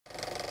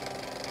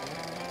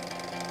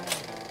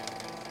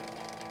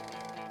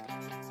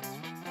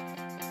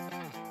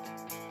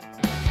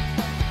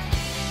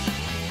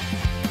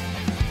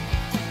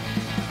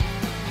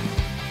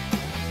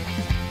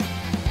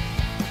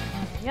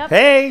Yep.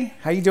 Hey,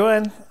 how you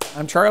doing?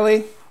 I'm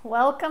Charlie.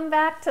 Welcome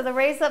back to the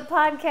Raise Up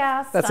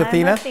Podcast. That's I'm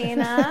Athena.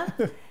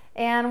 Athena.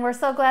 And we're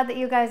so glad that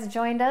you guys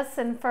joined us.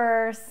 And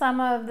for some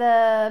of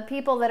the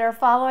people that are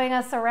following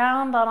us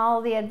around on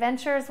all the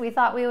adventures, we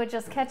thought we would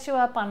just catch you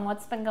up on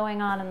what's been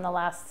going on in the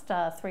last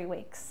 3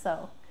 weeks.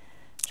 So,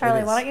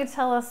 Charlie, why don't you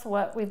tell us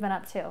what we've been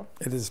up to?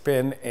 It has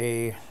been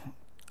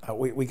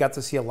we got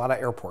to see a lot of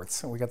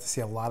airports, and we got to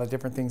see a lot of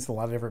different things, a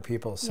lot of different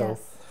people. So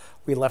Yes.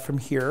 we left from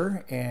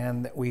here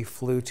and we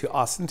flew to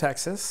Austin,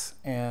 Texas,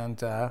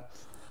 and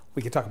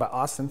we could talk about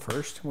Austin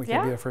first. We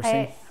can do the first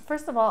thing.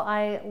 First of all,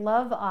 I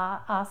love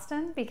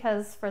Austin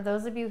because for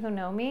those of you who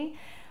know me,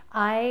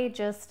 I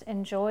just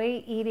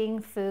enjoy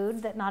eating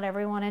food that not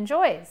everyone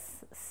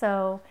enjoys.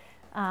 So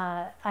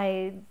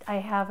I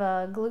have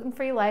a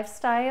gluten-free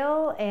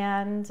lifestyle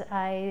and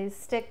I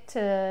stick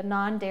to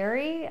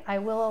non-dairy. I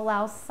will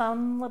allow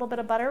some little bit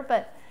of butter,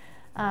 but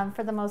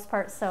for the most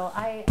part, so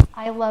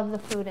I love the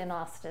food in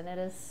Austin. It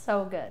is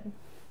so good.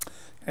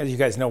 As you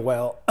guys know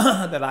well,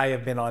 that I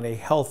have been on a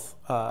health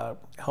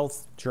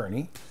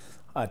journey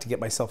to get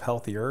myself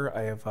healthier.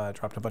 I have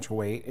dropped a bunch of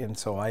weight, and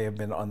so I have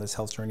been on this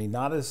health journey,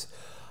 not as,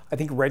 I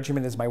think,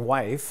 regimented as my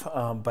wife,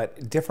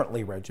 but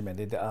differently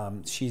regimented.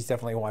 She's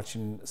definitely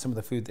watching some of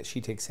the food that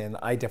she takes in.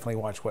 I definitely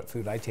watch what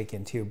food I take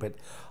in too, but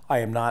I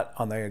am not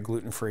on the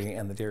gluten-free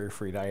and the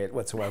dairy-free diet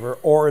whatsoever,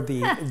 or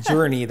the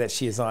journey that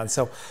she is on.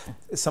 So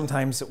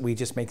sometimes we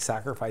just make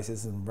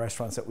sacrifices in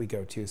restaurants that we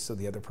go to so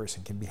the other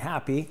person can be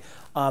happy.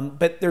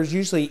 But there's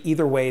usually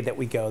either way that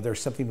we go,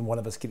 there's something one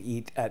of us could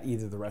eat at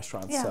either of the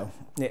restaurants. Yeah. So,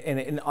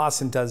 and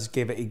Austin does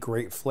give a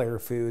great flair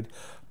of food.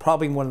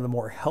 Probably one of the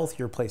more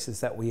healthier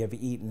places that we have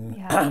eaten,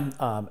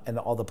 Yeah. and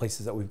all the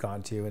places that we've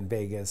gone to in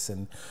Vegas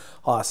and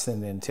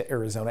Austin and to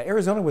Arizona.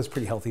 Arizona was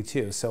pretty healthy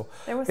too. So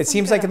it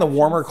seems like in the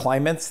warmer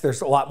climates,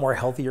 there's a lot more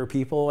healthier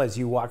people as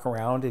you walk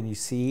around and you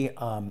see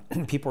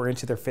people are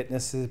into their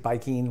fitnesses,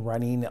 biking,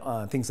 running,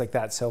 things like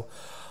that. So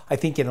I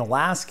think in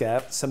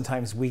Alaska,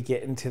 sometimes we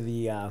get into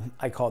the,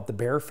 I call it the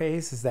bear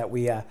phase, is that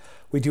we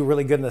do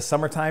really good in the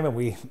summertime and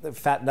we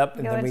fatten up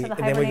and then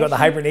we go into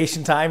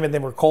hibernation time and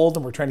then we're cold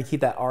and we're trying to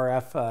keep that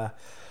RF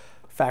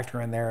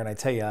factor in there. And I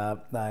tell you,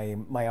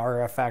 my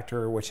RF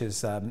factor, which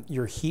is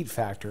your heat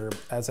factor,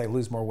 as I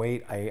lose more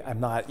weight, I'm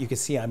not, you can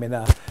see I'm in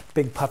a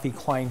big puffy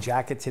Klein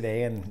jacket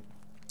today and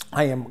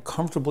I am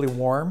comfortably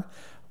warm,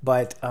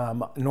 but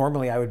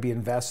normally I would be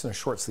invested in a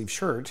short sleeve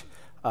shirt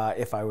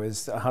if I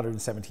was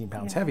 117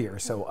 pounds heavier.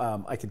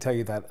 So I can tell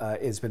you that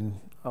it's been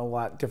a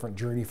lot different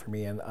journey for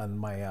me on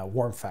my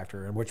warmth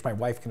factor, and which my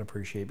wife can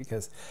appreciate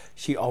because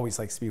she always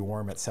likes to be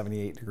warm at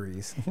 78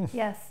 degrees.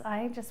 Yes,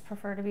 I just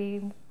prefer to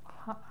be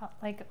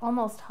like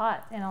almost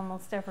hot in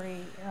almost every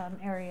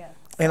area.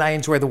 And I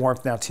enjoy the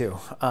warmth now too.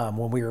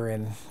 When we were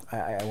in,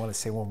 I want to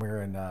say when we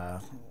were in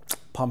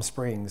Palm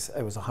Springs,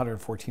 it was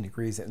 114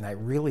 degrees and I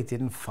really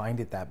didn't find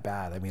it that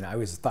bad. I mean, I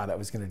always thought I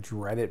was going to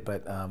dread it,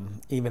 but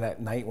even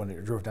at night when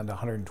it drove down to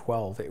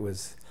 112, it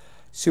was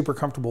super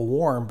comfortable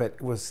warm, but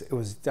it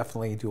was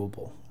definitely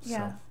doable.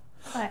 Yeah.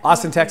 So.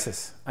 Austin,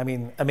 Texas. I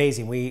mean,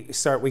 amazing. We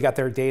got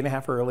there a day and a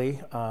half early.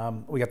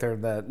 We got there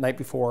the night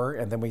before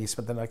and then we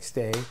spent the next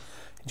day,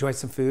 enjoyed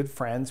some food,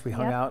 friends. We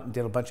hung out and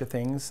did a bunch of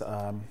things.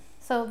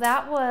 So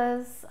that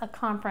was a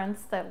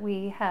conference that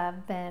we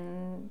have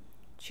been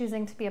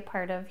choosing to be a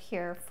part of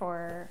here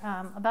for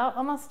about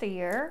almost a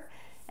year.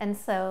 And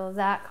so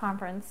that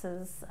conference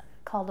is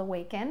called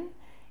Awaken.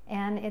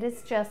 And it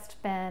has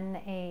just been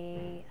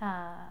a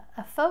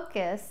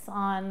focus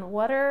on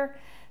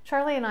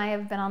Charlie and I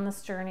have been on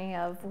this journey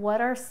of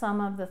what are some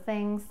of the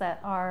things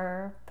that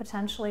are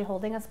potentially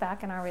holding us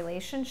back in our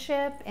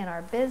relationship, in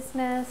our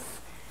business,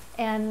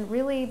 and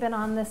really been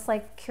on this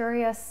like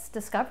curious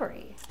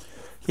discovery.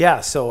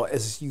 Yeah, so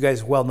as you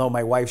guys well know,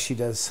 my wife, she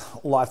does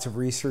lots of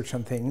research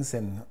on things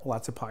and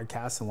lots of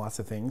podcasts and lots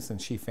of things.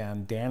 And she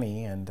found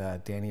Danny, and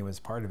Danny was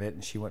part of it.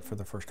 And she went for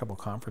the first couple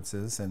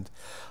conferences. And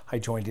I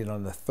joined in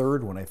on the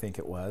third one, I think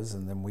it was.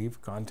 And then we've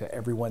gone to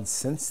every one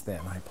since then.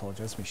 I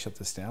apologize, let me shut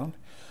this down.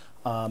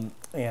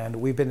 And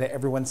we've been to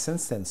every one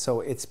since then.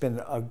 So it's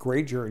been a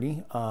great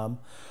journey.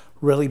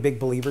 Really big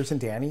believers in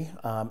Danny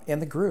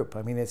and the group.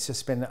 I mean, it's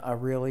just been a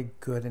really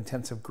good,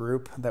 intensive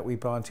group that we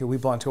belong to. We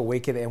belong to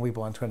Awaken, and we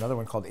belong to another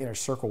one called Inner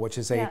Circle, which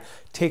is a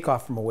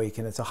takeoff from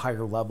Awaken. It's a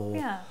higher level.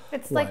 Yeah,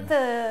 it's like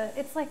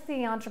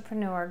the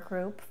entrepreneur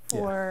group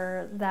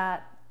for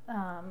that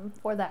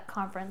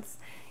conference.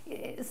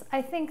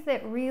 I think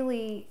that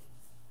really,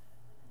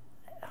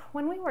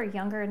 when we were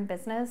younger in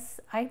business,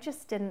 I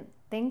just didn't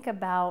think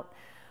about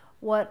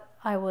what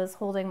I was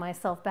holding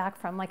myself back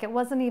from. Like, it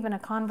wasn't even a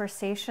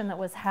conversation that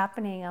was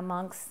happening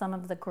amongst some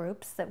of the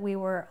groups that we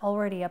were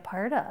already a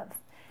part of,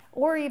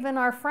 or even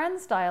our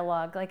friends'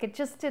 dialogue. Like, it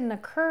just didn't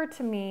occur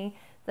to me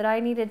that I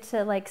needed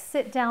to like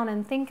sit down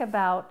and think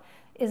about,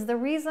 is the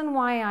reason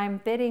why I'm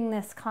bidding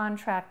this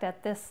contract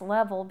at this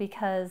level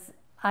because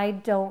I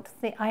don't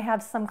think I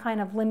have some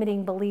kind of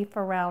limiting belief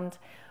around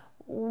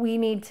we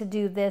need to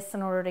do this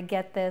in order to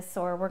get this,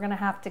 or we're going to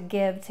have to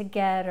give to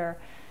get, or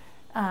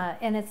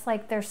And it's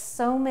like there's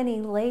so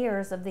many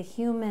layers of the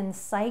human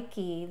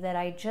psyche that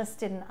I just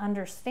didn't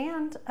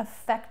understand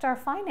affect our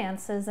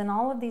finances in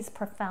all of these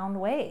profound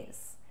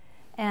ways.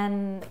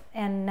 And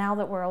now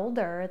that we're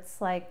older,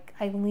 it's like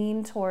I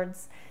lean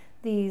towards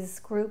these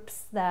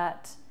groups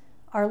that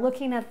are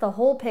looking at the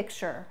whole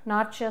picture,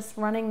 not just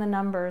running the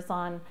numbers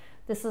on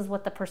this is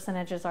what the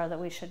percentages are that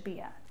we should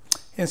be at.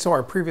 And so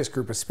our previous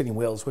group was Spinning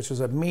Wheels, which was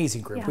an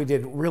amazing group. Yeah. We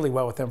did really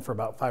well with them for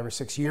about 5 or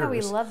 6 years. Yeah,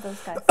 we love those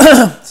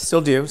guys.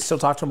 Still do, still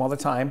talk to them all the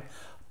time.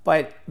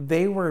 But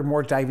they were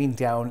more diving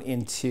down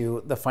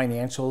into the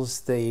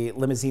financials, the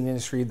limousine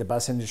industry, the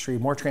bus industry,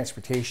 more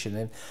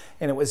transportation.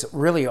 And it was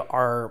really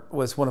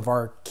was one of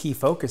our key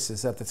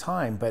focuses at the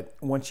time. But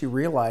once you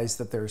realize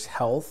that there's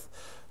health,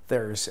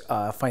 there's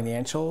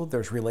financial,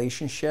 there's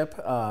relationship,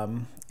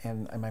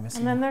 and am I missing?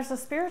 And then there's the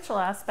spiritual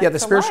aspect. Yeah, the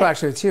spiritual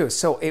aspect too.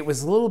 So it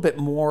was a little bit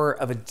more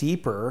of a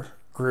deeper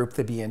group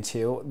to be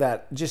into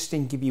that just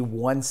didn't give you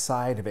one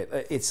side of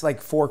it. It's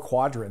like 4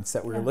 quadrants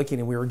that we were looking,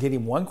 and we were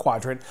getting one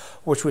quadrant,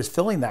 which was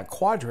filling that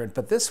quadrant.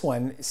 But this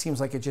one seems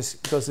like it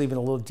just goes even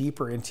a little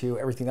deeper into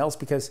everything else,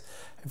 because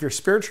if you're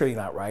spiritually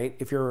not right,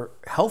 if your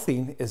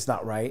healthy is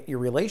not right, your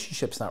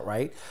relationship's not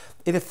right,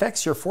 it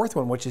affects your 4th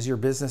one, which is your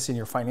business and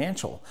your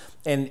financial.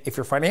 And if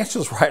your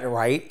financial's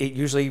right, it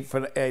usually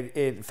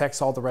it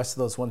affects all the rest of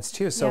those ones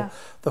too. So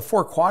the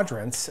 4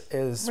 quadrants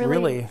is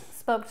really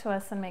spoke to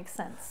us and makes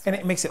sense. And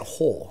it makes it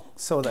whole.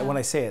 So that when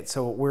I say it,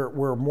 so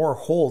we're more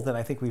whole than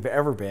I think we've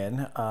ever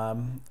been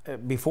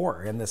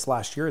before. In this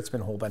last year, it's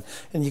been whole.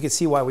 And you can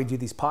see why we do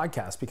these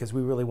podcasts, because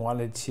we really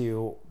wanted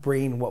to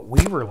bring what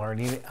we were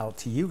learning out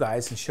to you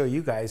guys and show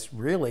you guys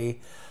really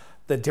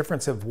the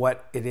difference of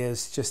what it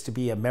is just to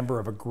be a member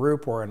of a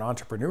group or an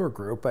entrepreneur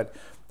group, but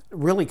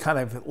really kind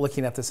of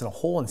looking at this in a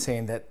whole and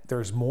saying that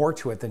there's more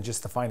to it than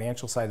just the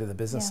financial side of the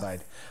business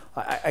side.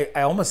 I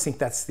almost think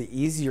that's the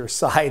easier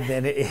side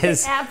than it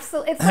is.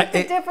 Absolutely. It's like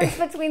the difference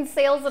between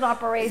sales and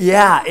operations.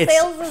 Yeah.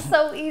 Sales is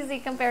so easy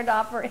compared to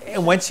operations.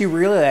 And once you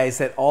realize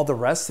that all the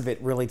rest of it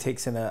really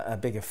takes in a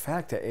big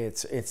effect,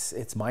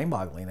 it's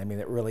mind-boggling. I mean,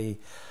 it really,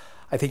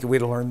 I think if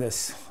we'd have learned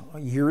this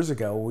years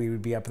ago, we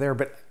would be up there.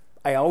 But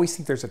I always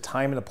think there's a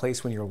time and a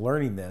place when you're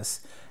learning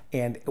this.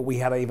 And we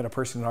had even a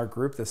person in our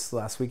group this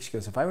last week. She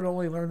goes, if I would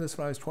only learn this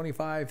when I was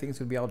 25, things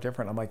would be all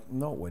different. I'm like,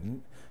 no, it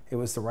wouldn't. It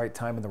was the right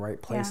time and the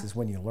right place is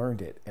when you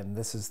learned it. And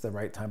this is the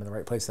right time and the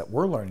right place that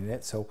we're learning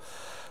it. So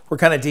we're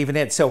kind of diving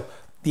in. So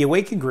the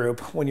Awaken group,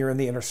 when you're in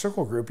the Inner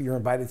Circle group, you're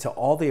invited to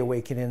all the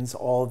Awakenings,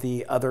 all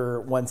the other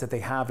ones that they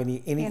have,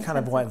 any kind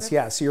of ones. Groups.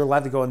 Yeah, so you're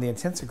allowed to go in the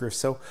intensive groups.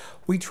 So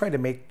we try to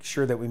make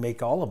sure that we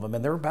make all of them.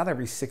 And they're about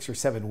every 6 or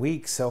 7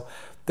 weeks. So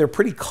they're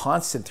pretty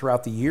constant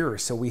throughout the year.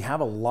 So we have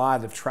a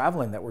lot of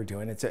traveling that we're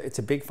doing. It's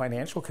a big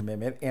financial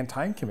commitment and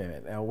time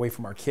commitment away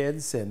from our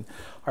kids and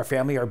our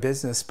family, our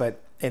business.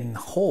 But in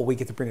whole, we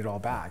get to bring it all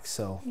back.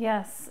 So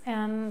yes,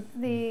 and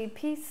the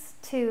piece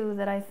too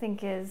that I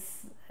think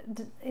is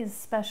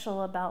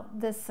special about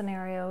this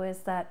scenario is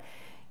that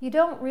you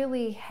don't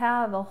really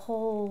have a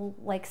whole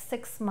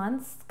 6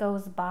 months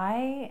goes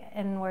by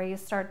and where you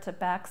start to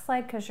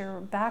backslide, because you're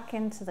back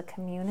into the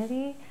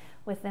community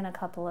within a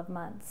couple of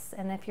months.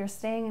 And if you're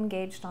staying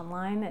engaged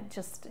online,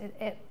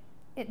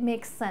 it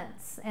makes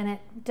sense, and it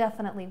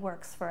definitely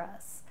works for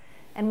us,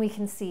 and we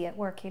can see it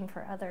working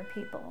for other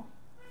people.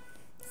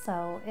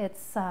 So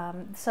it's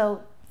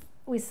so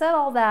we said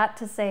all that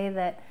to say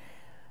that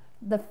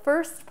the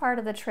first part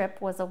of the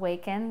trip was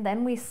Awaken.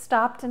 Then we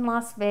stopped in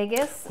Las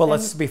Vegas. Well,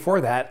 before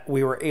that,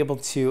 we were able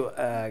to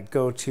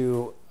go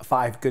to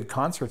 5 good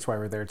concerts while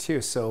we were there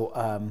too. So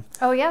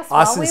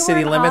Austin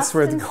City Limits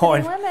were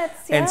going.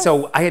 And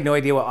so I had no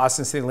idea what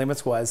Austin City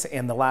Limits was.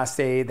 And the last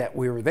day that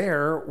we were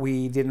there,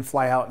 we didn't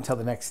fly out until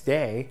the next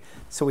day.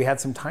 So we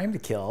had some time to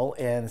kill.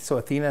 And so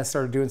Athena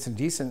started doing some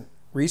decent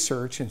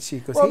research, and she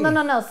goes, well,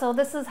 no. So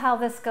this is how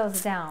this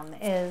goes down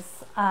is...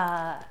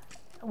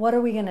 what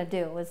are we going to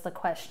do is the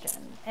question.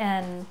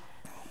 And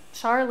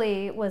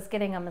Charlie was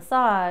getting a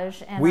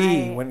massage. And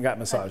we went and got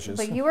massages.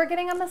 But you were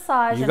getting a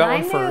massage, and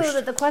I knew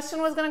that the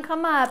question was going to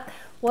come up,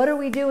 what are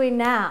we doing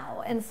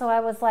now? And so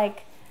I was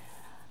like,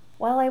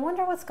 well, I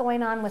wonder what's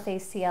going on with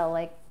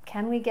ACL.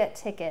 Can we get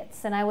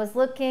tickets? And I was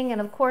looking,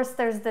 and of course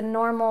there's the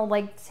normal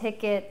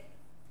ticket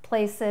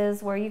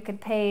places where you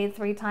could pay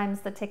 3 times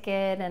the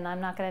ticket, and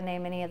I'm not going to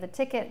name any of the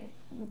ticket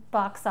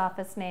box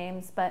office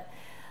names, but...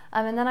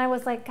 and then I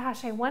was like,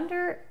 gosh, I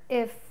wonder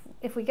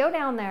if we go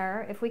down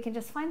there, if we can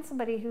just find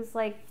somebody who's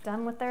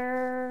done with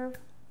their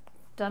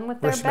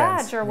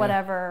badge or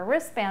whatever,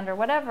 wristband or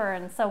whatever.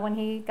 And so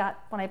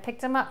when I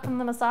picked him up from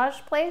the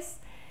massage place,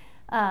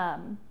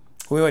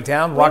 we went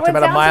down, walked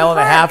about a mile and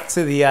a half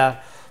to the.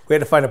 We had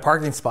to find a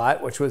parking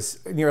spot, which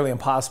was nearly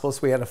impossible. So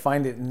we had to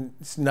find it and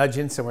nudge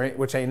in somewhere,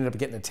 which I ended up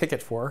getting a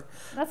ticket for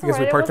because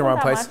we parked in the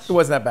wrong place. It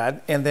wasn't that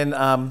bad. And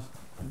then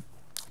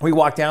we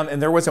walked down,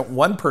 and there wasn't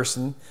one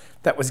person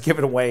that was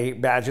giving away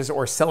badges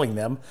or selling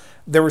them.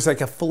 There was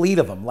like a fleet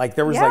of them. Like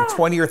there was like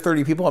 20 or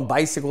 30 people on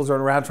bicycles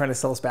running around trying to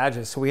sell us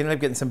badges. So we ended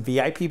up getting some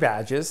VIP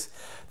badges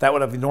that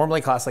would have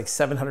normally cost like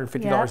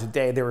 $750 a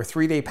day. They were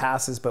 3-day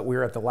passes, but we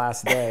were at the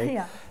last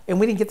day. And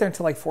we didn't get there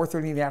until like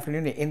 4:30 in the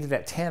afternoon. It ended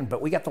at 10,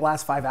 but we got the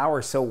last 5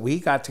 hours. So we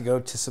got to go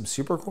to some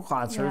super cool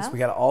concerts. We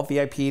got all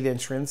VIP'd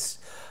entrance.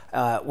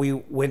 We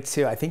went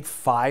to, I think,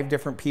 5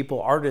 different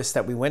artists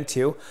that we went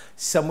to.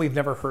 Some we've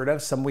never heard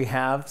of, some we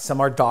have,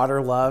 some our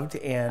daughter loved.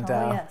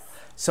 And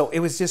so it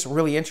was just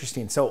really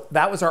interesting. So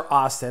that was our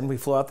Austin. We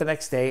flew out the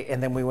next day,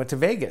 and then we went to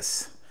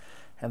Vegas.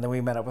 And then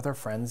we met up with our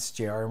friends,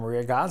 JR and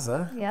Maria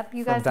Gaza. Yep,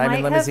 you guys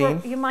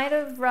might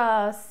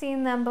have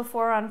seen them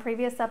before on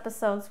previous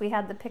episodes. We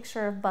had the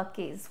picture of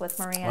Buc-ee's with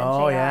Maria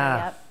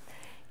and JR.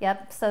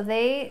 Yep. So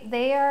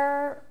they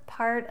are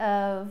part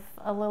of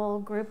a little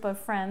group of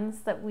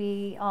friends that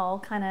we all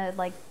kind of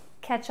like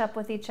catch up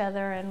with each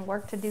other and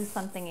work to do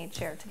something each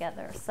year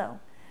together. So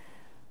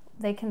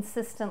they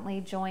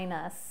consistently join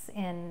us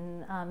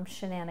in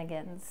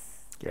shenanigans.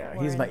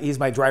 Yeah, he's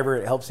my driver.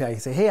 It helps me. I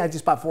say, hey, I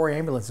just bought 4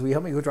 ambulances. Will you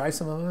help me go drive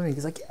some of them? And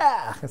he's like,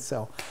 yeah.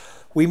 So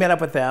we met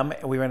up with them,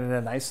 and we rented a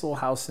nice little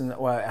house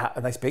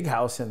a nice big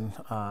house, and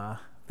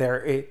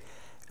there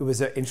it was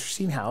an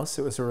interesting house.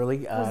 It was a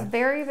really... it was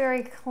very,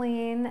 very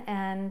clean,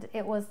 and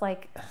it was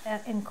like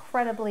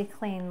incredibly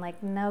clean,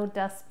 like no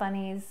dust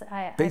bunnies.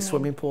 Big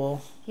swimming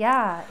pool.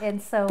 Yeah, and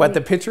so... But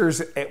the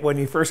pictures, when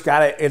you first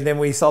got it, and then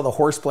we saw the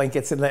horse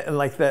blankets in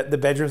like the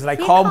bedrooms, and I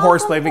call them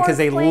horse blankets because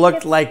they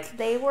looked like...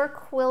 They were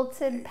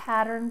quilted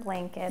pattern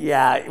blankets.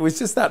 Yeah, it was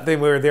just that we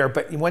were there.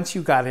 But once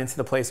you got into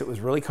the place, it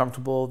was really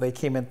comfortable. They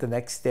came in the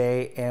next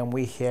day, and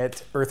we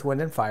hit Earth,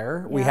 Wind, and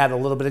Fire. We had a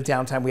little bit of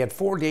downtime. We had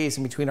 4 days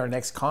in between our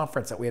next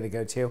conference that we had to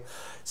go to.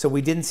 So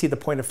we didn't see the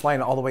point of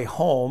flying all the way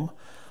home,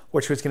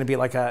 which was going to be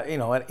like an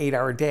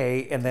 8-hour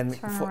day, and then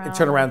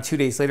turn around 2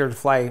 days later to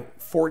fly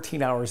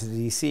 14 hours to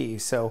DC.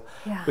 So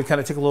we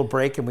kind of took a little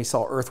break, and we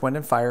saw Earth, Wind,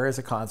 and Fire as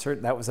a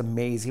concert. That was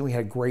amazing. We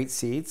had great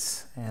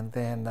seats. And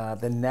then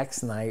the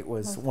next night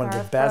was one of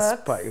the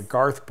best,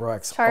 Garth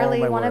Brooks.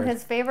 Charlie, one of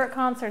his favorite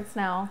concerts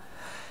now.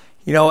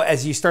 You know,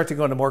 as you start to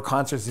go into more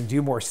concerts and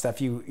do more stuff,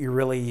 you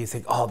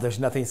think, oh, there's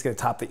nothing that's going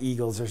to top the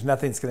Eagles. There's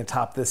nothing that's going to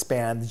top this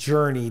band.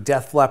 Journey,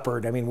 Def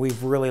Leppard. I mean,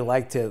 we've really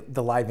liked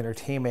the live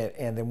entertainment.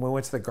 And then when we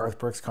went to the Garth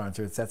Brooks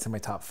concerts, that's in my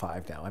top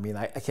 5 now. I mean,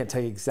 I can't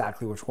tell you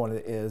exactly which one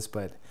it is,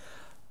 but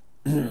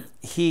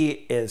he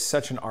is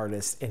such an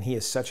artist, and he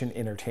is such an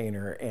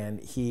entertainer, and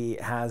he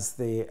has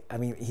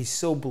he's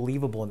so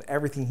believable in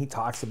everything he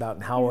talks about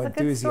and how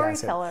enthusiastic. He's a good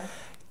storyteller.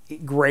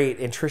 Great.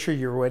 And Trisha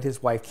Yearwood,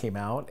 his wife, came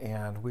out,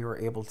 and we were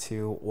able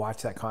to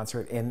watch that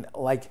concert. And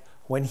like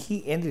when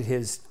he ended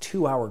his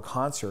 2-hour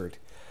concert,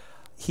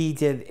 he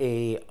did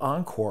a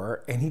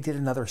encore, and he did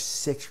another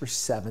 6 or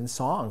 7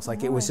 songs.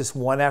 Like it was just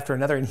one after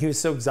another. And he was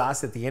so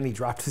exhausted at the end, he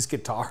dropped his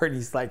guitar, and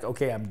he's like,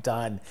 okay, I'm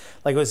done.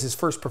 Like it was his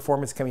first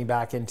performance coming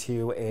back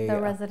into the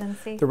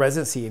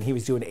residency. And he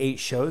was doing 8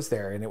 shows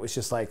there. And it was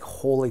just like,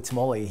 holy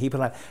tamale. He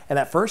put on, and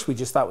at first we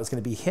just thought it was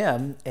going to be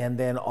him. And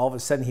then all of a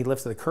sudden he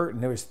lifted the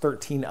curtain. There was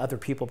 13 other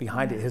people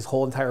behind it, his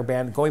whole entire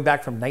band, going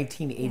back from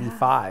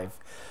 1985.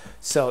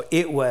 So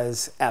it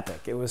was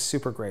epic. It was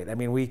super great. I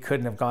mean, we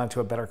couldn't have gone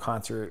to a better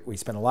concert. We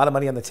spent a lot of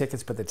money on the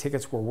tickets, but the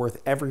tickets were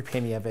worth every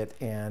penny of it,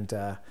 and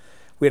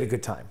we had a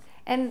good time.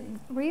 And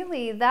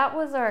really, that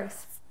was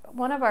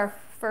one of our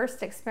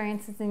first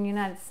experiences in the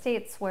United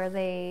States where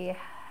they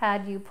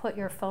had you put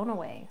your phone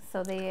away.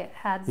 So they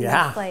had these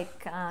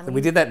we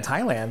did that in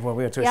Thailand when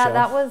we went to a show.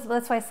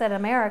 That's why I said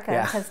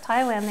America, because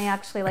Thailand they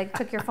actually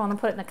took your phone and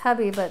put it in a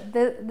cubby, but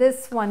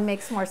this one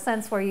makes more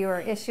sense where you were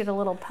issued a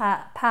little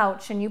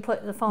pouch and you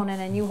put the phone in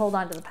and you hold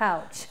on to the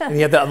pouch. And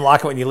you have to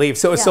unlock it when you leave.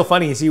 So it's so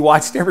funny is you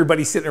watched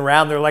everybody sitting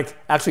around, they're like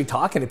actually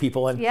talking to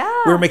people, and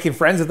we were making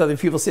friends with other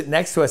people sitting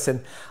next to us,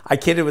 and I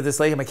kidded with this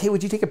lady. I'm like, hey,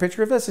 would you take a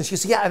picture of this? And she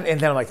said, yeah. And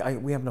then I'm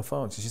like, we have no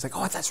phones. And she's like,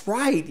 oh, that's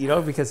right.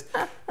 Because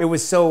it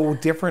was so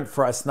different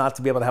for us not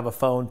to be able to have a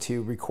phone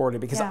to record it,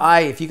 because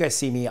if you guys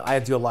see me, I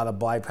do a lot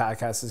of live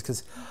podcasts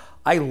because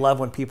I love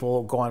when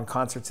people go on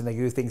concerts and they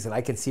do things that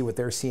I can see what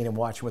they're seeing and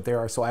watching what they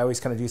are. So I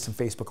always kind of do some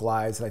Facebook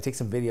Lives, and I take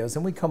some videos,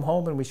 and we come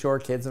home and we show our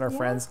kids and our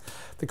friends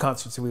the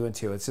concerts that we went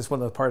to. It's just one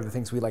of the part of the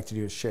things we like to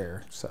do is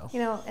share. So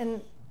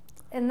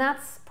and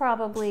that's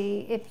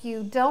probably, if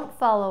you don't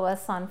follow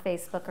us on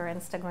Facebook or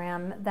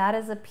Instagram, that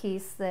is a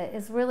piece that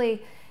is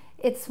really,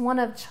 it's one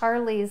of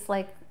Charlie's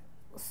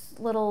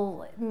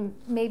little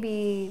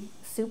maybe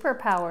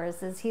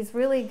superpowers, is he's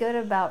really good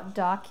about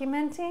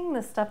documenting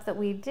the stuff that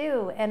we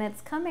do, and it's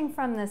coming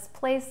from this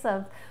place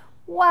of,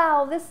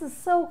 wow, this is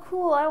so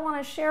cool, I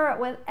want to share it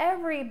with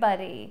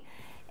everybody.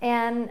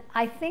 And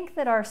I think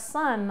that our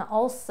son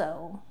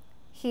also,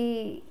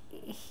 he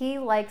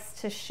likes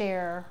to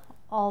share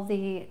all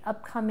the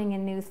upcoming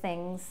and new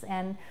things.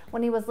 And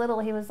when he was little,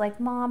 he was like,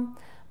 Mom,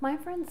 my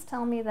friends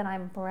tell me that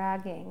I'm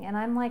bragging. And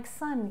I'm like,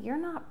 son, you're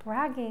not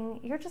bragging.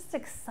 You're just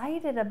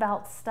excited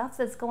about stuff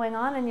that's going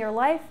on in your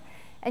life.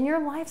 And your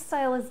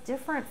lifestyle is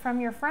different from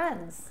your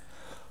friends.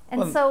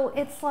 And so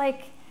it's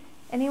like,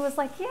 And he was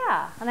like,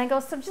 yeah. And I go,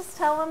 so just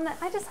tell him that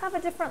I just have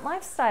a different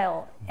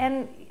lifestyle.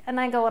 And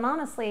I go, and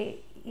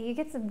honestly, you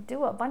get to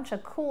do a bunch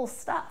of cool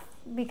stuff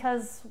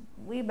because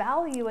we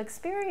value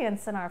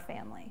experience in our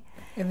family.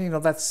 And, you know,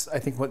 that's, I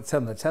think, what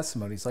some of the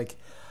testimonies, like,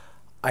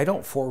 I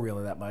don't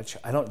four-wheeler that much.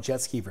 I don't jet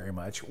ski very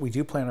much. We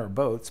do plan our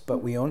boats,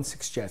 but we own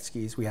 6 jet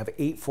skis. We have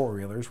 8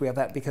 four-wheelers. We have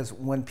that because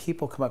when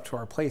people come up to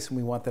our place and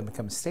we want them to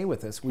come stay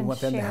with us, we want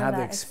them to have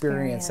the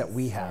experience that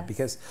we have. Yes.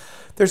 Because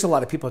there's a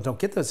lot of people that don't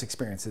get those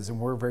experiences, and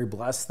we're very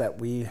blessed that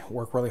we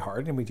work really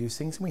hard and we do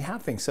things and we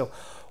have things. So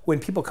when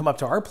people come up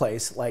to our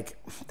place, like,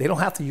 they don't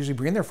have to usually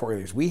bring their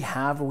four-wheelers. We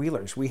have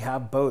wheelers, we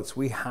have boats,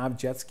 we have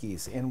jet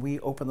skis, and we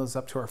open those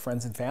up to our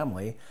friends and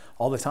family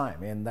all the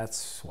time. And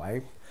that's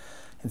why,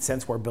 and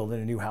since we're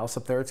building a new house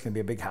up there, it's going to be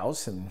a big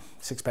house and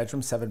 6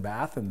 bedrooms, 7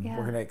 bath, and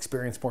we're going to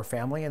experience more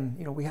family. And,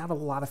 you know, we have a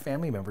lot of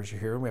family members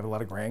here, and we have a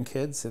lot of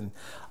grandkids and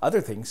other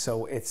things.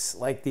 So it's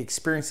like the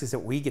experiences that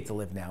we get to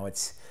live now.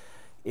 It's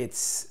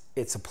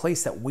a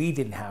place that we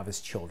didn't have as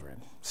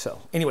children.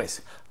 So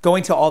anyways,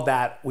 going to all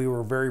that, we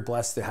were very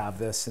blessed to have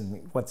this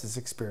and what's this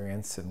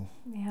experience. And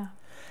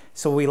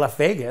so we left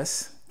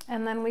Vegas.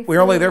 And then we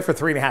were only there for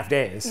 3.5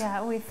 days.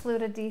 Yeah, we flew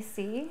to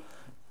DC.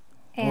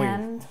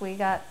 And we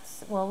got,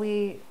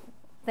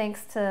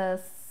 thanks to...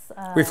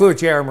 we flew with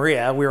JR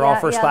Maria. We were all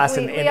first class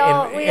in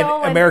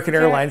American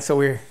Airlines.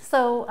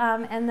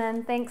 And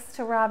then thanks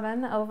to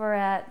Robin over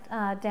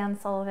at Dan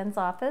Sullivan's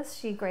office,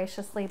 she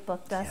graciously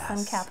booked us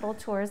some Capitol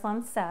Tours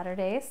on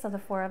Saturday. So the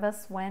 4 of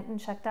us went and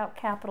checked out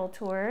Capitol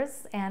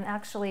Tours. And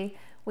actually,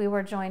 we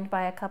were joined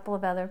by a couple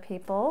of other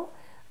people.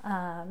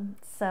 It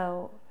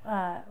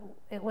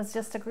was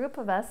just a group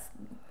of us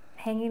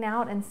hanging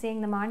out and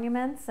seeing the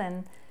monuments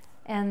and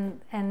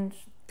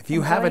if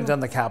you haven't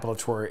done the Capitol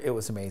tour, it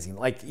was amazing.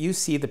 Like, you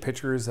see the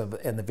pictures and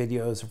the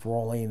videos of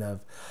rolling of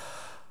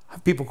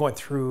people going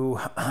through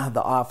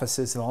the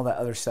offices and all that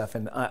other stuff.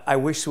 And I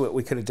wish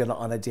we could have done it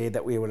on a day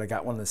that we would have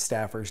got one of the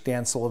staffers.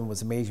 Dan Sullivan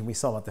was amazing. We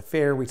saw him at the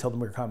fair. We told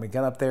him we were coming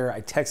up there. I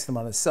texted him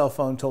on his cell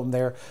phone, told him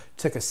there,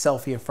 took a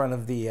selfie in front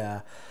of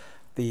the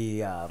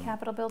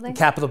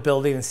Capitol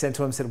building and sent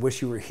to him, said,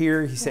 wish you were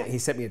here. He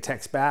sent me a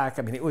text back.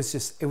 I mean, it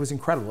was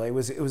incredible. It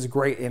was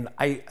great. And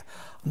I'm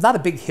not a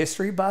big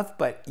history buff,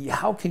 but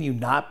how can you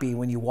not be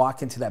when you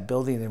walk into that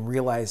building and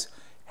realize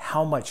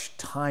how much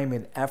time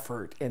and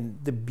effort and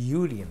the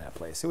beauty in that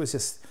place? It was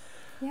just,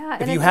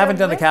 if you haven't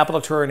done the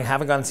Capitol tour and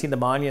haven't gone and seen the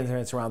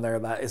monuments around there,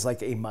 that is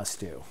like a must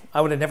do.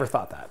 I would have never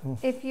thought that.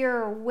 If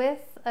you're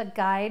with a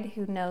guide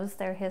who knows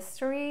their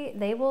history,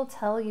 they will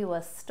tell you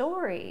a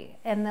story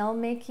and they'll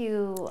make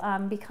you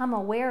become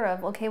aware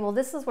of, okay, well,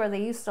 this is where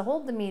they used to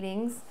hold the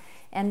meetings.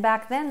 And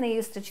back then they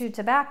used to chew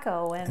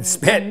tobacco and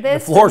spit. And the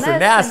floors were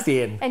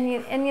nasty. And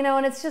you know,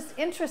 and it's just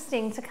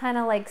interesting to kind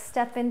of like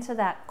step into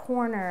that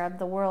corner of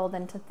the world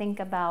and to think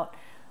about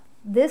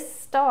this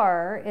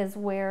star is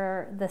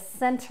where the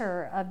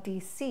center of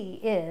DC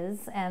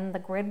is, and the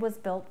grid was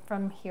built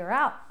from here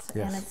out.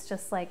 And it's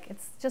just like,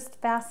 it's just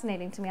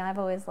fascinating to me. I've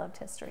always loved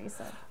history.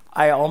 So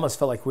I almost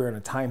felt like we were in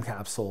a time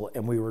capsule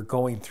and we were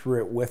going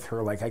through it with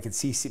her. Like, I could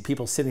see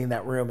people sitting in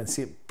that room and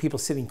see people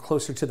sitting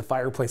closer to the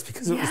fireplace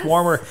because it was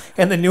warmer,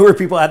 and the newer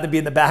people had to be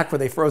in the back where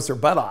they froze their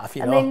butt off,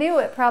 you know. And they knew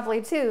it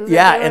probably too.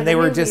 And they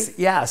were just,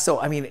 so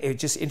I mean, it's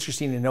just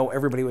interesting to know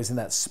everybody was in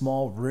that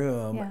small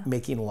room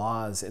making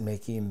laws and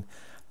making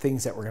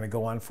things that were going to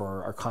go on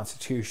for our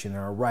Constitution and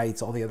our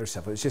rights, all the other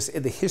stuff. It was just,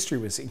 the history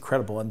was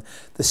incredible, and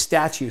the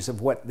statues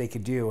of what they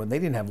could do. And they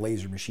didn't have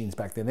laser machines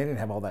back then. They didn't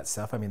have all that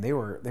stuff. I mean, they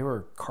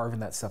were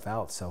carving that stuff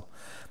out. So,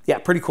 yeah,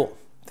 pretty cool.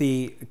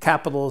 The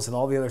Capitals and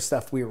all the other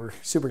stuff, we were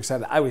super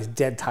excited. I was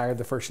dead tired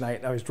the first night,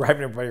 and I was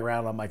driving everybody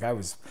around. I'm like, I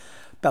was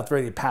about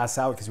ready to pass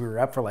out because we were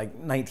up for like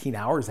 19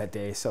 hours that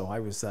day. So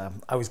I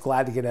was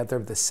glad to get out there.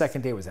 But the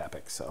second day was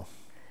epic. So.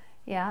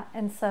 Yeah,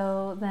 and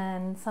so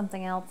then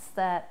something else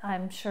that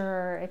I'm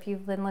sure if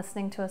you've been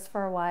listening to us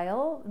for a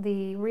while,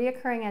 the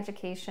reoccurring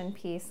education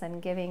piece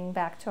and giving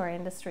back to our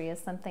industry is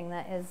something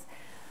that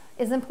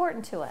is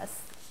important to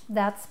us.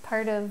 That's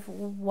part of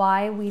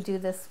why we do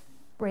this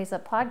Raise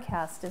Up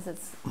podcast. Is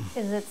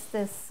it's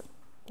this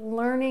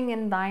learning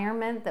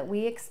environment that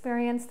we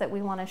experience that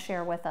we want to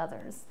share with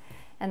others.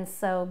 And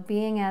so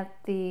being at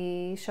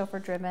the Chauffeur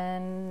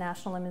Driven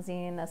National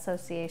Limousine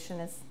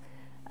Association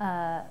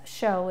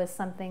show is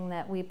something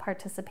that we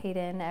participate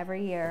in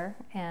every year,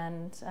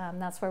 and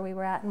that's where we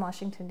were at in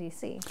Washington,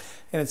 D.C.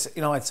 And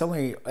it's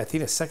only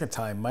Athena's second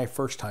time, my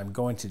first time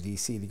going to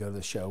D.C. to go to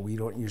the show. We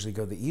don't usually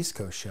go to the East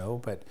Coast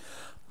show, but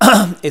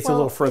it's a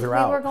little further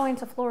out. We were going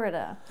to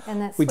Florida,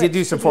 and we did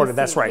do some Florida. DC.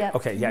 That's right. Yep.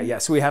 Okay, yeah.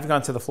 So we have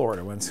gone to the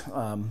Florida ones.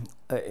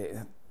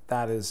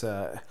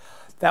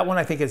 That one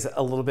I think is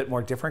a little bit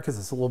more different because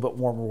it's a little bit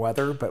warmer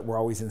weather, but we're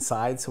always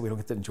inside, so we don't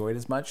get to enjoy it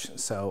as much.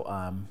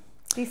 So.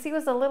 DC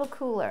was a little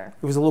cooler.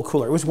 It was a little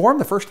cooler. It was warm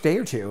the first day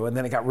or two, and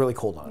then it got really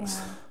cold on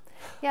us.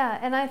 Yeah,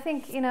 and I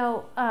think,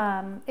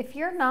 if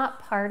you're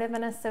not part of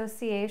an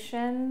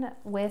association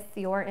with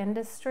your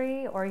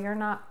industry, or you're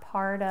not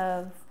part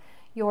of,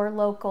 your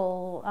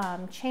local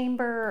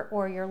chamber,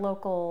 or your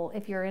local,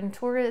 if you're in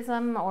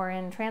tourism or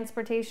in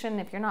transportation,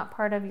 if you're not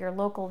part of your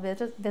local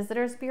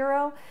visitors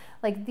bureau,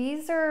 like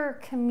these are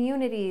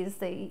communities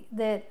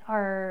that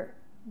are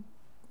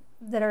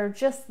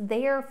just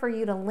there for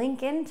you to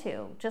link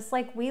into. Just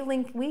like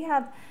we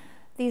have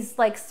these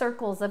like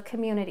circles of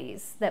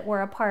communities that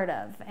we're a part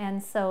of.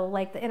 And so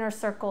like the inner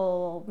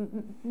circle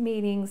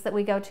meetings that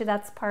we go to,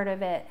 that's part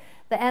of it.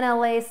 The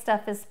NLA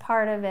stuff is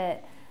part of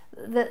it.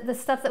 The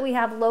stuff that we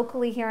have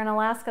locally here in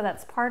Alaska,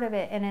 that's part of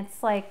it. And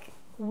it's like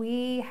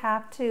we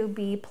have to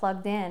be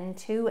plugged in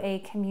to a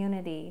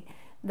community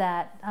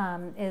that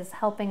is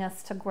helping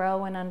us to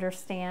grow and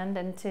understand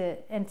and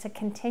to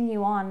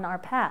continue on our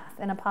path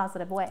in a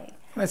positive way.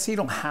 I see you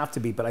don't have to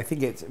be, but I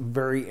think it's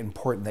very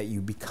important that you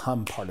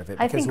become part of it.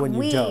 Because I think when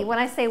you don't, when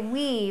I say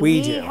we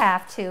do.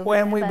 have to.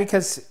 Well,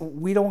 because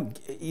we don't,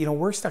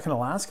 we're stuck in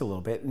Alaska a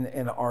little bit,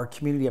 and our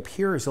community up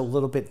here is a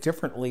little bit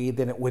differently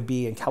than it would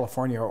be in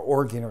California or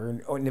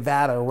Oregon or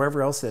Nevada or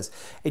wherever else it is.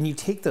 And you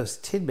take those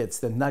tidbits,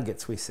 the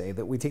nuggets, we say,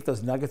 that we take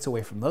those nuggets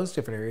away from those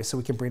different areas so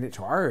we can bring it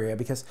to our area,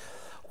 because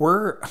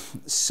we're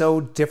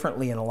so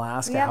differently in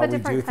Alaska how we do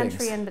things. We have a different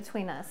country in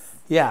between us.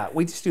 Yeah,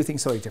 we just do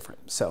things so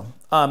different. So,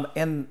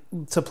 and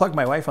to plug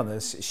my wife on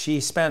this,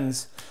 she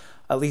spends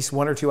at least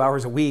 1 or 2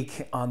 hours a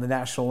week on the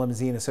National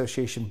Limousine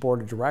Association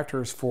Board of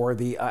Directors for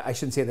the, I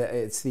shouldn't say that,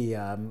 it's the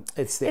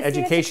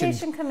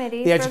education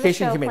committee. The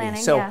education committee.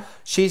 Planning, so yeah.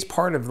 She's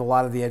part of a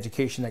lot of the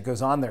education that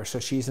goes on there. So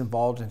she's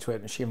involved into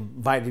it, and she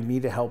invited me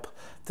to help.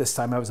 This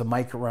time I was a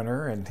mic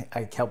runner, and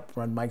I helped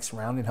run mics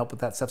around and help with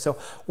that stuff. So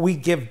we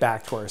give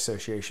back to our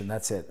association.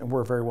 That's it. And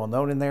we're very well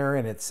known in there,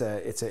 and it's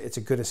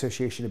a good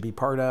association to be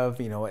part of.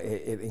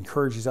 It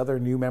encourages other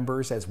new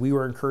members, as we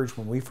were encouraged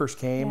when we first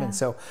came. Yeah. And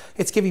so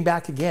it's giving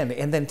back again,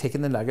 and then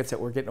taking the nuggets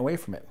that we're getting away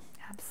from it.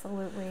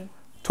 Absolutely.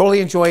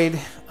 Totally enjoyed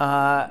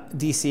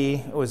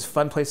DC. It was a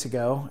fun place to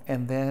go.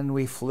 And then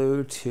we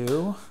flew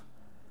to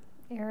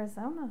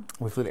Arizona.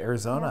 We flew to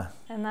Arizona.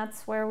 Yeah. And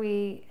that's where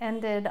we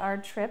ended our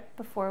trip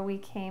before we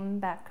came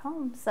back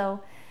home.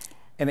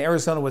 And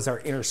Arizona was our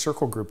inner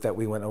circle group that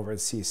we went over to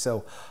see.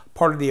 So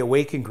part of the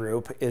Awaken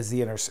group is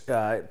the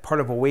part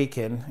of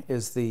Awaken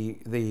is the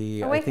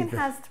Awaken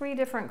has 3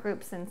 different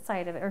groups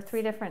inside of it, or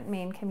 3 different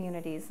main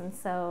communities. And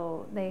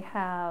so they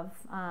have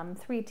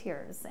 3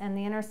 tiers. And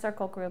the inner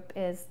circle group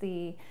is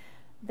the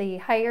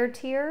higher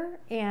tier,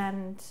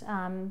 and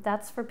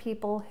that's for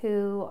people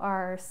who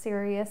are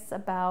serious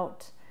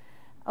about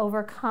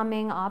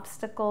overcoming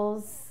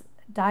obstacles,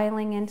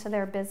 dialing into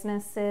their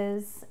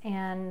businesses,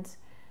 and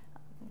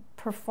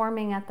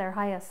performing at their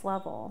highest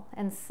level.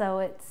 And so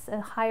it's a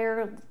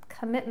higher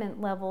commitment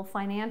level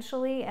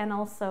financially and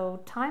also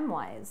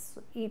time-wise,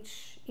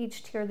 each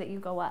tier that you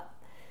go up.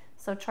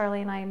 So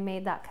Charlie and I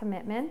made that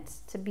commitment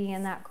to be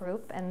in that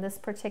group, and this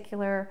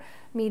particular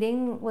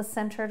meeting was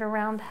centered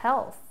around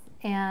health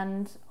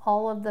and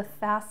all of the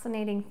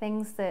fascinating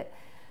things that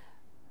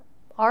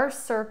our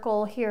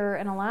circle here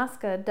in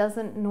Alaska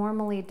doesn't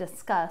normally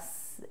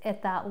discuss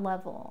at that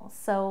level.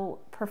 So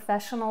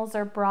professionals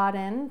are brought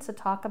in to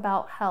talk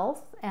about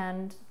health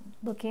and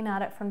looking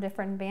at it from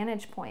different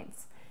vantage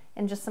points,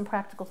 and just some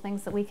practical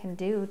things that we can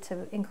do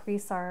to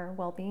increase our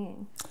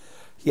well-being.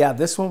 Yeah,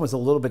 this one was a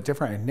little bit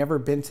different. I'd never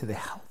been to the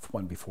health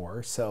one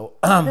before. So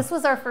this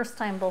was our first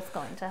time both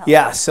going to health.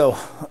 Yeah, so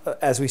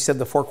as we said,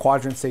 the 4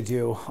 quadrants they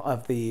do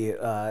of the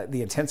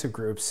intensive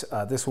groups,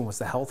 this one was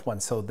the health one.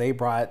 So they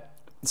brought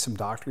some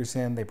doctors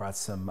in. They brought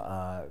some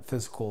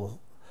physical,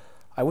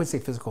 I wouldn't say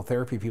physical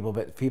therapy people,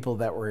 but people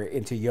that were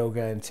into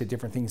yoga and to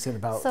different things and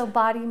about. So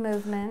body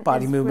movements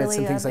really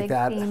and things like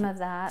that. Theme of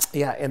that.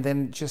 Yeah, and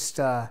then just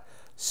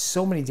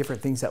so many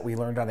different things that we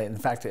learned on it. In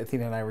fact,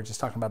 Athena and I were just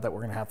talking about that we're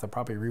going to have to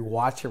probably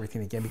rewatch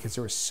everything again, because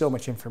there was so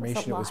much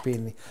information that was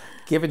being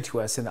given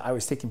to us. And I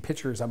was taking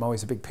pictures. I'm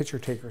always a big picture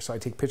taker, so I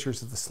take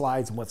pictures of the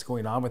slides and what's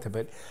going on with it.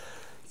 But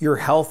your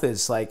health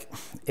is like,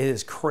 it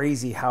is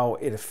crazy how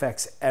it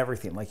affects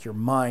everything, like your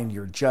mind,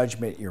 your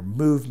judgment, your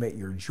movement,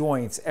 your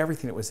joints,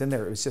 everything that was in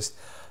there. It was just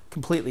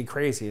completely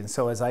crazy. And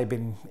so as I've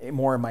been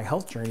more in my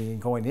health journey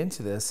and going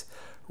into this,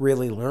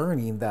 really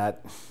learning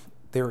that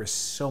there is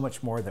so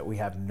much more that we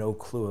have no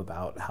clue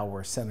about, how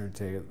we're centered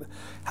to,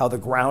 how the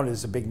ground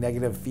is a big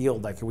negative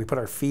field. Like we put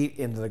our feet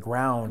into the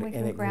ground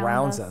and it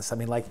grounds us. I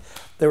mean, like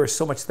there was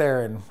so much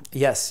there. And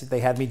yes, they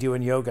had me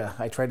doing yoga.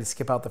 I tried to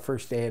skip out the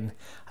first day and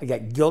I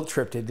got guilt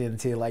tripped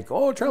into like,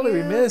 oh, Charlie,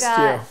 we missed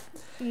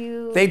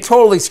you. They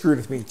totally screwed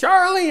with me.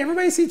 Charlie,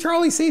 everybody see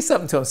Charlie, say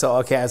something to him. So,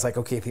 okay, I was like,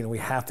 okay, Athena, we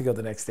have to go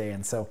the next day.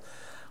 And so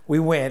we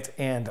went,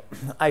 and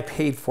I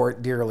paid for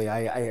it dearly.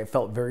 I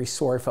felt very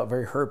sore. I felt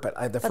very hurt. But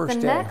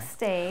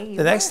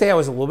the next day I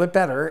was a little bit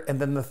better. And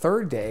then the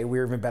third day, we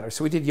were even better.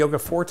 So we did yoga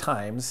 4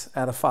 times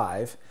out of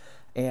 5.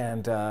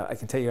 And I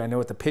can tell you, I know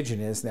what the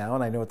pigeon is now,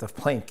 and I know what the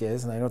plank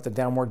is, and I know what the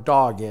downward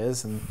dog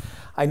is, and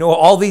I know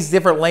all these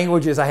different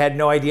languages I had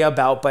no idea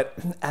about. But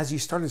as you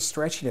started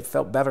stretching, it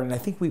felt better. And I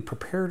think we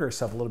prepared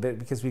ourselves a little bit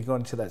because we go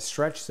into that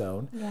stretch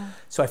zone. Yeah.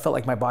 So I felt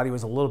like my body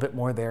was a little bit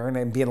more there, and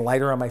then being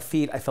lighter on my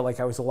feet, I felt like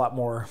I was a lot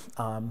more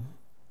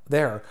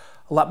there,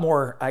 a lot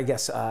more, I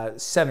guess,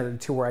 centered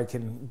to where I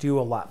can do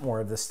a lot more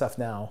of this stuff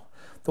now.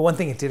 The one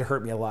thing that did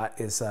hurt me a lot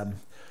is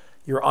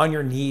you're on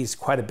your knees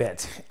quite a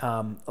bit.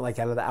 Like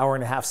out of the hour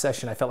and a half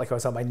session, I felt like I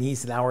was on my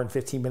knees an hour and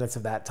 15 minutes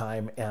of that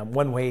time,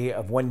 one way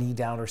of one knee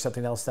down or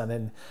something else done.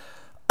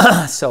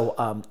 And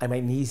so my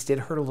knees did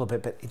hurt a little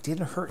bit, but it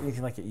didn't hurt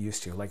anything like it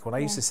used to. Like when I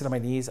used to sit on my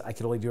knees, I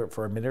could only do it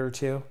for a minute or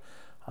two.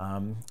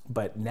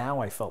 But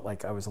now I felt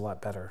like I was a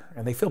lot better,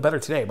 and they feel better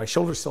today. My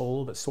shoulder's still a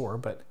little bit sore,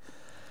 but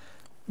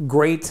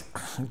great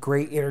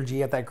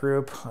energy at that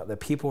group. The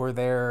people were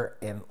there,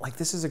 and like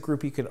this is a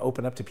group you can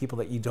open up to people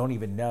that you don't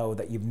even know,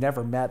 that you've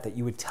never met, that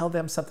you would tell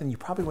them something you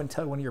probably wouldn't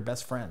tell one of your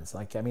best friends.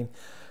 Like, I mean,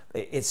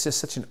 it's just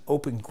such an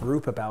open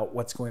group about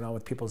what's going on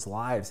with people's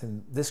lives,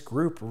 and this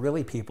group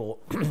really people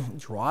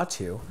draw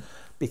to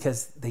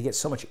because they get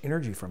so much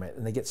energy from it,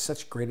 and they get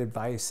such great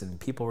advice, and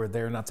people are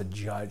there not to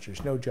judge.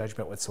 There's no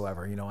judgment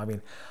whatsoever. You know, I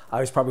mean, I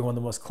was probably one of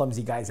the most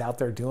clumsy guys out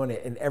there doing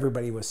it, and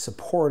everybody was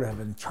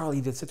supportive, and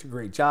Charlie did such a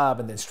great job.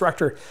 And the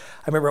instructor,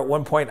 I remember at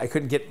one point I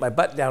couldn't get my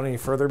butt down any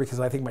further because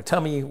I think my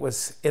tummy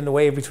was in the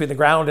way between the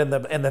ground and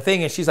the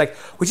thing, and she's like,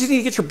 we just need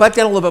to get your butt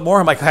down a little bit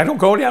more. I'm like, I don't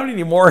go down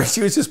anymore.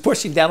 She was just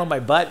pushing down on my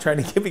butt,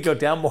 trying to get me go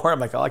down more.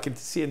 I'm like, oh, I could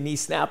see a knee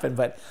snapping,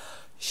 but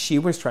she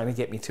was trying to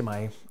get me to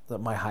my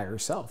higher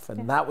self.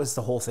 And that was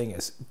the whole thing,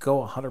 is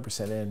go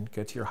 100% in,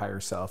 go to your higher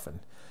self. And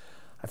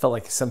I felt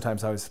like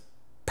sometimes I was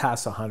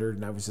past 100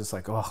 and I was just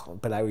like, oh,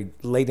 but I would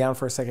lay down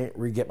for a second,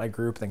 re-get my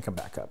group, then come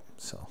back up.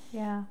 So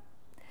yeah,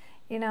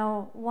 you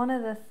know, one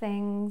of the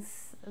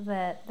things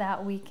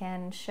that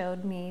weekend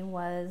showed me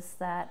was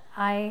that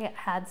I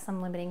had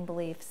some limiting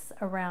beliefs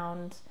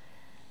around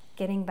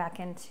getting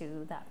back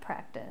into that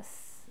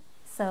practice.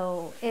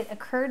 So it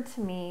occurred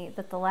to me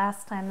that the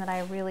last time that I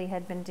really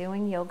had been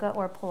doing yoga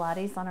or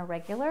Pilates on a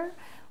regular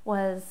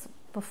was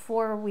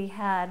before we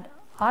had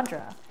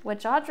Audra,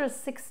 which Audra's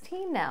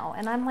 16 now.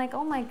 And I'm like,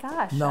 oh my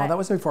gosh. No, that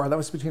was before. That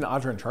was between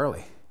Audra and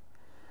Charlie.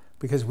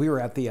 Because we were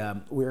at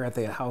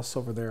the house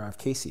over there off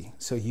Casey.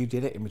 So you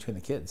did it in between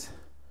the kids.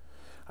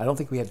 I don't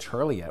think we had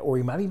Charlie yet. Or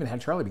we might even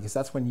had Charlie because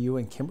that's when you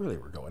and Kimberly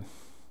were going.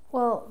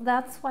 Well,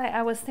 that's why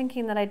I was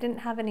thinking that I didn't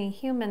have any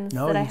humans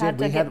that I had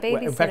to get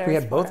babysitters. In fact, we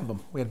had both of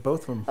them. We had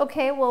both of them.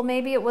 Okay, well,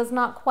 maybe it was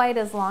not quite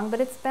as long, but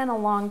it's been a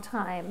long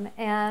time.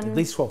 And at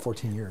least 12,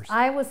 14 years.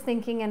 I was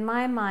thinking in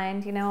my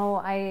mind, you know,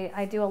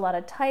 I do a lot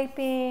of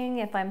typing.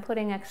 If I'm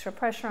putting extra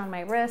pressure on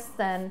my wrist,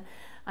 then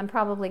I'm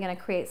probably going to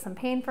create some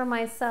pain for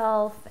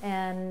myself.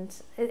 And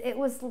it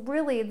was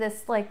really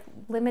this like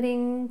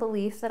limiting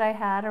belief that I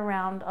had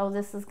around, oh,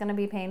 this is going to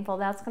be painful,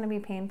 that's going to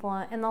be painful.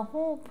 And the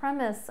whole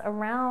premise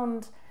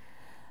around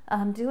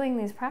doing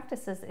these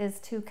practices is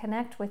to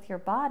connect with your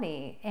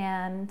body.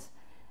 And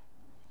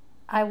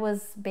I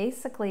was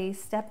basically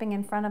stepping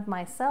in front of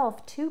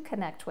myself to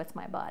connect with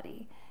my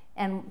body.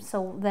 And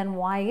so then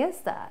why is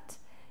that?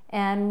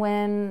 And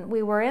when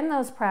we were in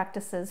those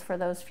practices for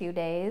those few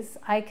days,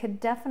 I could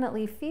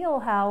definitely feel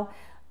how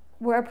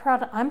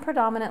I'm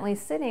predominantly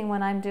sitting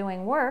when I'm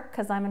doing work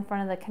because I'm in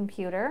front of the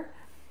computer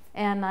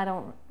and I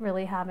don't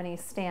really have any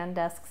stand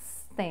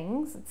desks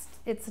things.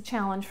 It's a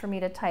challenge for me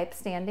to type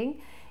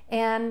standing.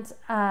 And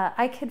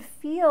I could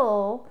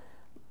feel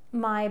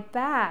my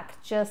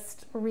back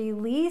just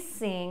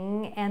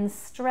releasing and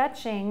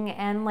stretching,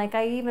 and like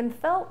I even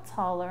felt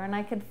taller, and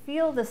I could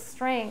feel the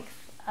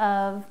strength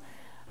of,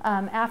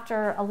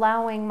 after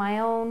allowing my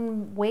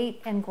own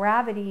weight and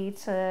gravity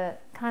to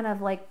kind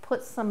of like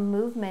put some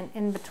movement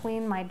in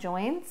between my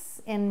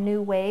joints in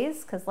new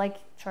ways, because like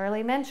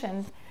Charlie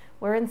mentioned,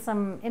 we're in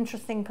some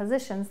interesting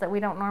positions that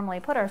we don't normally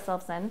put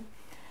ourselves in.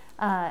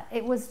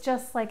 It was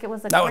just like, it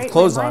was a great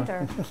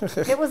reminder.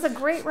 It was a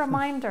great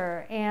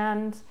reminder,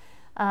 and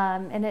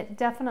it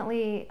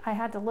definitely, I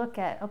had to look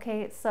at,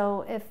 okay,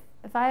 so if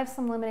I have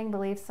some limiting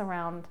beliefs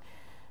around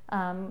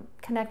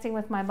connecting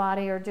with my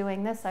body or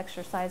doing this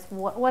exercise,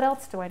 what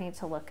else do I need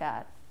to look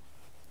at?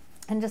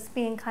 And just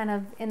being kind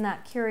of in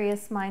that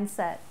curious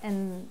mindset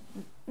and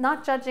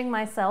not judging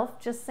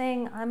myself, just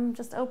saying I'm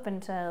just open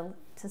to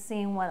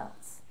seeing what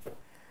else.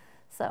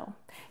 So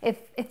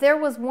if there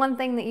was one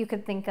thing that you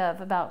could think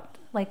of about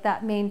like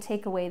that main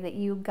takeaway that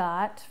you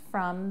got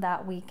from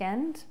that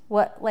weekend,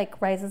 what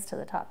like rises to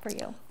the top for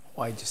you?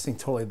 Well, I just think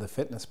totally the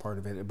fitness part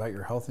of it, about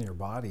your health and your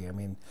body. I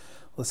mean,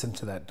 listen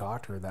to that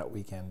doctor that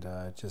weekend,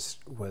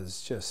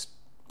 was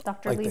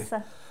Dr. Like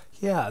Lisa?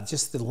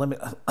 Just the limit,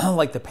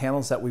 like the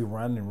panels that we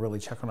run and really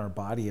check on our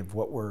body of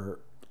what we're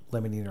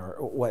limiting or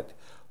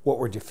what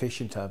we're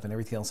deficient of and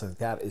everything else like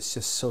that is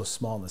just so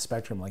small in the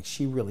spectrum. Like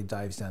she really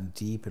dives down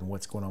deep in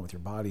what's going on with your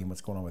body and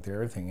what's going on with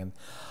everything. And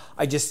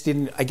I just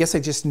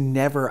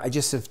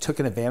have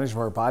taken advantage of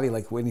our body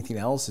like anything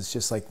else. It's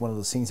just like one of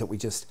those things that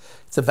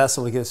it's a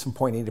vessel to get us from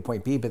point A to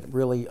point B, but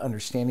really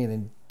understanding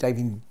and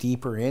diving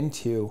deeper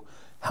into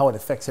how it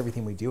affects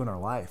everything we do in our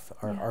life,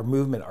 our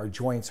movement, our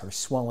joints, our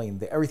swelling,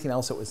 everything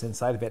else that was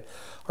inside of it,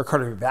 our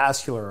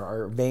cardiovascular,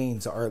 our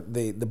veins,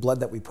 the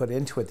blood that we put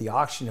into it, the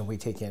oxygen we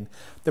take in,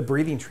 the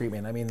breathing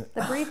treatment. I mean,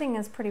 the breathing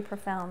is pretty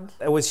profound.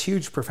 It was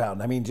huge,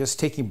 profound. I mean, just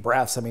taking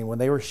breaths. I mean, when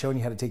they were showing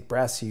you how to take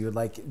breaths, you would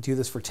like do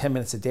this for 10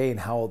 minutes a day, and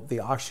how the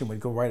oxygen would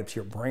go right up to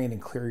your brain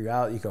and clear you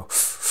out. You go,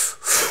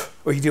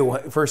 or you do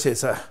first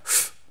it's a,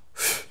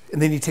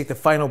 and then you take the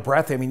final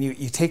breath. I mean,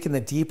 you take in the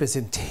deepest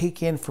and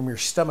take in from your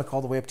stomach all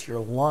the way up to your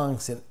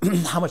lungs, and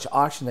how much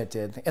oxygen that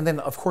did. And then,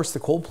 of course, the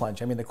cold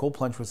plunge. I mean, the cold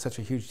plunge was such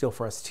a huge deal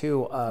for us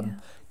too.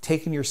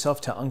 Taking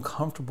yourself to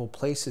uncomfortable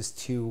places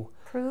to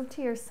prove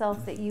to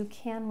yourself that you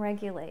can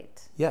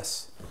regulate.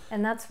 Yes.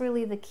 And that's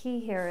really the key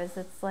here. Is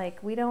it's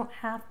like we don't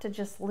have to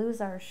just lose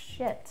our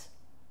shit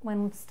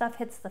when stuff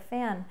hits the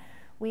fan.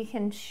 We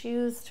can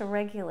choose to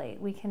regulate.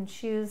 We can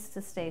choose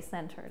to stay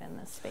centered in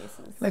these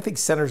spaces. And I think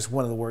center is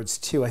one of the words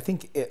too. I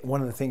think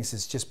one of the things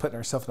is just putting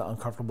ourselves in an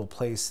uncomfortable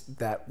place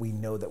that we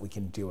know that we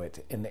can do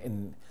it.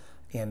 And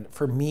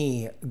for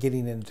me,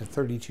 getting into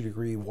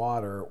 32-degree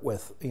water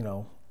with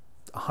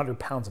 100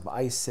 pounds of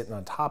ice sitting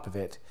on top of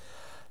it,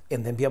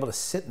 and then be able to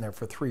sit in there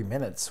for 3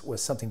 minutes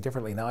was something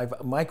differently. Now,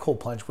 my cold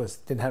plunge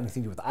didn't have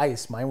anything to do with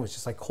ice. Mine was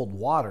just like cold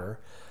water.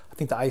 I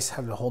think the ice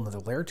had a whole nother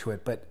layer to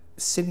it, but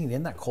sitting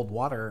in that cold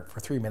water for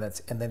 3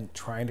 minutes and then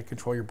trying to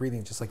control your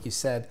breathing, just like you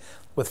said,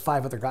 with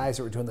 5 other guys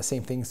that were doing the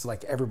same things. So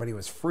like everybody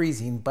was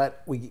freezing,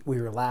 but we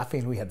were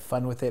laughing, we had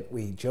fun with it,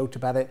 we joked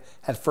about it.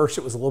 At first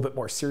it was a little bit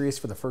more serious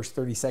for the first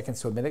 30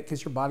 seconds to a minute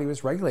because your body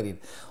was regulating.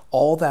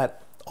 All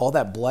that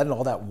blood and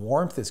all that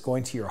warmth is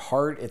going to your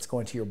heart, it's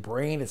going to your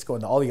brain, it's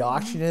going to all the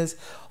oxygen is,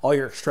 all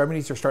your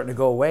extremities are starting to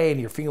go away, and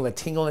you're feeling the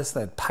tingleness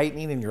and the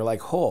tightening, and you're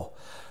like, oh.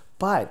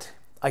 But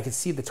I could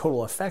see the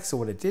total effects of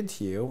what it did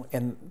to you,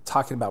 and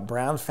talking about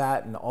brown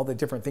fat and all the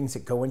different things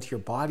that go into your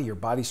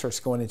body starts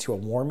going into a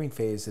warming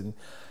phase, and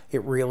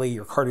it really,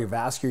 your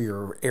cardiovascular,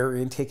 your air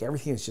intake,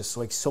 everything is just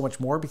like so much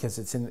more because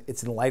it's in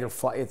light or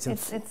flight, it's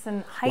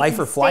in life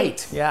or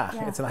flight.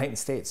 Yeah, it's in a heightened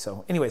state.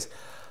 So anyways,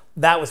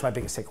 that was my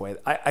biggest takeaway.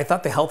 I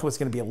thought the health was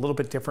going to be a little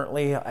bit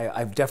differently.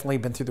 I've definitely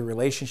been through the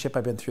relationship.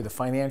 I've been through the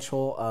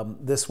financial.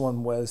 This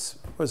one was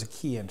a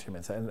key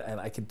instrument,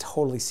 and I could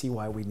totally see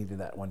why we needed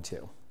that one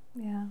too.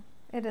 Yeah.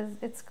 It is.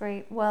 It's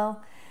great.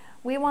 Well,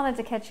 we wanted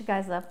to catch you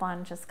guys up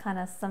on just kind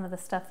of some of the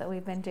stuff that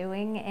we've been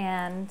doing,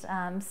 and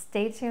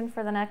stay tuned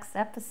for the next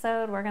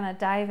episode. We're going to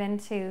dive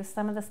into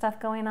some of the stuff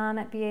going on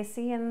at BAC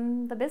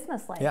and the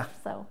business life. Yeah.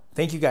 So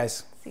thank you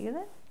guys. See you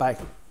then. Bye.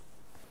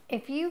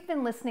 If you've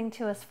been listening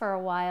to us for a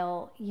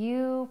while,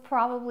 you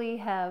probably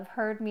have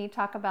heard me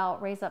talk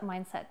about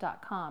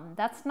raiseupmindset.com.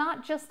 That's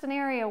not just an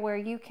area where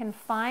you can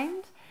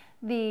find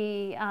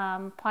the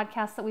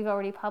podcast that we've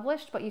already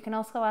published, but you can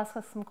also ask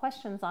us some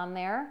questions on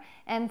there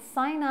and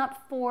sign up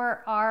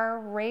for our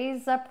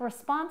Raise Up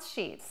response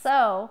sheet.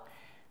 So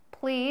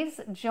please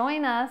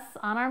join us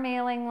on our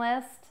mailing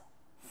list,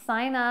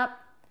 sign up,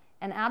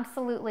 and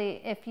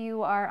absolutely, if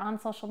you are on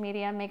social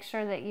media, make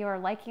sure that you are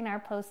liking our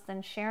posts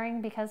and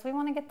sharing, because we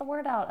want to get the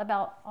word out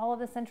about all of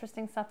this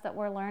interesting stuff that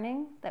we're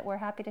learning, that we're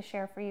happy to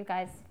share for you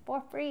guys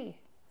for free.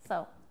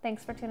 So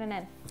thanks for tuning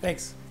in.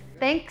 Thanks.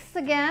 Thanks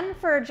again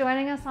for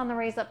joining us on the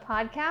Raise Up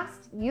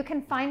podcast. You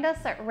can find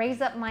us at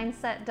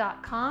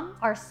raiseupmindset.com.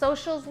 Our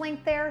socials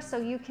link there, so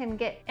you can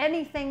get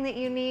anything that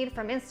you need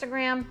from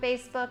Instagram,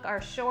 Facebook,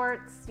 our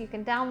shorts. You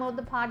can download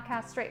the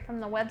podcast straight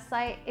from the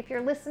website. If you're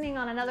listening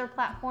on another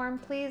platform,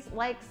 please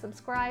like,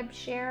 subscribe,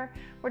 share.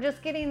 We're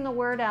just getting the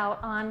word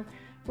out on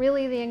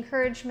really the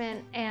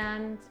encouragement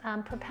and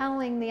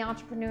propelling the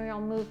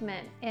entrepreneurial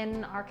movement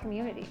in our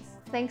communities.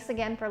 Thanks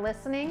again for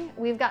listening.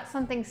 We've got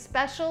something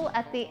special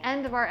at the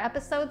end of our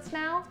episodes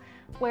now,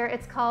 where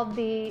it's called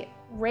the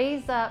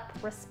Raise Up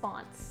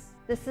Response.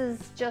 This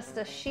is just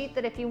a sheet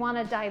that if you want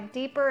to dive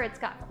deeper, it's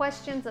got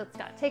questions, it's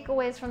got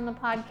takeaways from the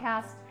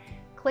podcast.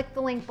 Click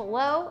the link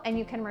below and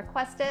you can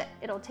request it.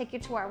 It'll take you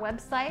to our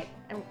website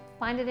and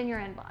find it in your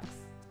inbox.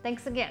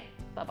 Thanks again.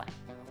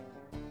 Bye-bye.